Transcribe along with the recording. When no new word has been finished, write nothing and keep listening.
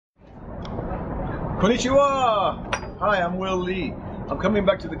Konnichiwa! Hi, I'm Will Lee. I'm coming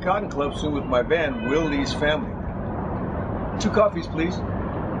back to the Cotton Club soon with my band, Will Lee's Family. 2 coffees, please.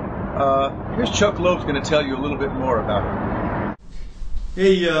 Here's Chuck Loeb's going to tell you a little bit more about it.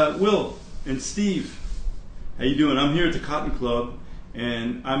 Hey, Will and Steve. How you doing? I'm here at the Cotton Club,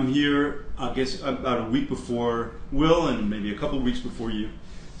 and I'm here, I guess, about a week before Will and maybe a couple of weeks before you,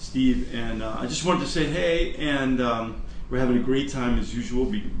 Steve. And I just wanted to say hey, and we're having a great time as usual,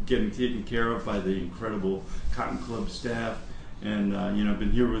 getting taken care of by the incredible Cotton Club staff. And you know, I've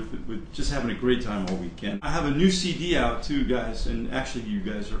been here with just having a great time all weekend. I have a new CD out too, guys, and actually you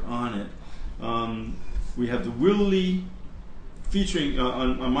guys are on it. We have the Will Lee featuring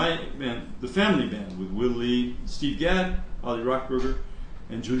on my band, the Family Band, with Will Lee, Steve Gadd, Ali Rockberger,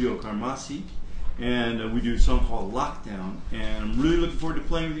 and Giulio Carmassi. And we do a song called Lockdown. And I'm really looking forward to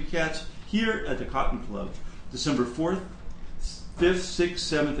playing with you cats here at the Cotton Club, December 4th, 5th, 6th,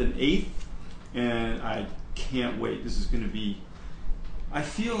 7th, and 8th. And I can't wait. This is going to be, I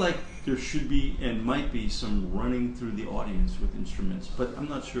feel like there should be and might be some running through the audience with instruments, but I'm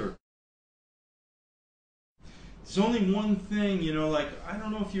not sure. There's only one thing, you know, like, I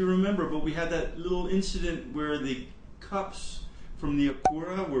don't know if you remember, but we had that little incident where the cups from the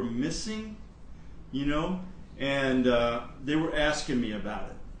Akura were missing, you know, and they were asking me about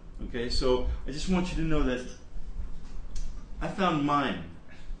it, okay? So I just want you to know that I found mine.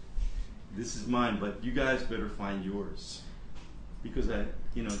 This is mine, but you guys better find yours, because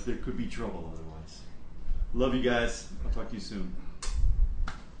you know, there could be trouble otherwise. Love you guys. I'll talk to you soon.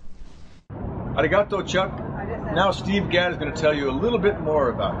 Arigato, Chuck. Now Steve Gadd is going to tell you a little bit more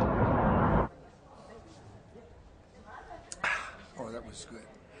about it. Oh, that was good.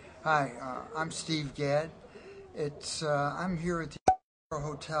 Hi, I'm Steve Gadd. I'm here at the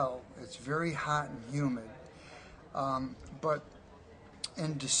hotel. It's very hot and humid, but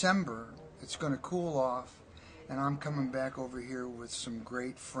in December it's going to cool off, and I'm coming back over here with some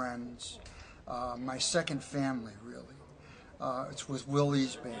great friends, my second family really. It's with Will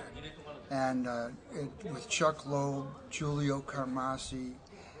Lee's band, and with Chuck Loeb, Giulio Carmassi,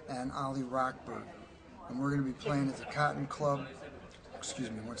 and Ali Rockberger. And we're going to be playing at the Cotton Club.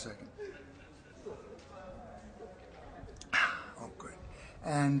 Excuse me one second. Oh, good.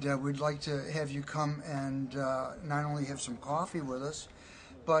 And we'd like to have you come and not only have some coffee with us,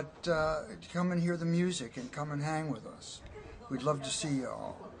 but come and hear the music and come and hang with us. We'd love to see you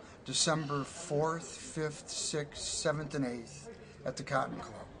all. December 4th, 5th, 6th, 7th, and 8th at the Cotton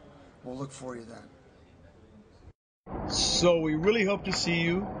Club. We'll look for you then. So we really hope to see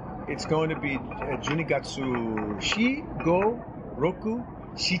you. It's going to be Junigatsu Shi, Go, Roku,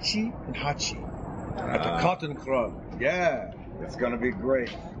 Shichi, and Hachi at the Cotton Club. Yeah. It's going to be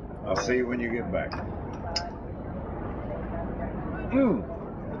great. I'll see you when you get back.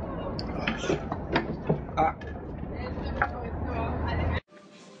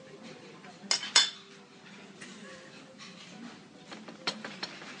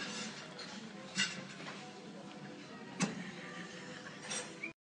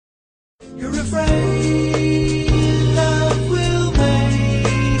 You're afraid love will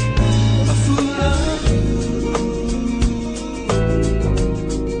make a fool of you.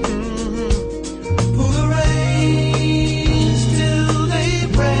 Pull the reins till they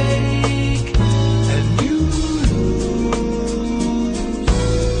break and you lose.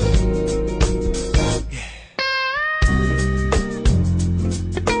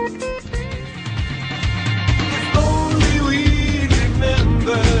 If only we'd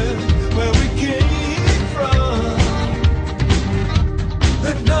remember where we came from,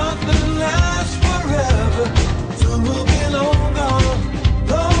 that nothing lasts forever, soon we'll be long gone,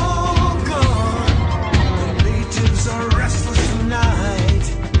 long gone. The natives are restless tonight,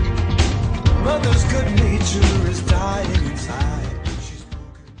 mother's good nature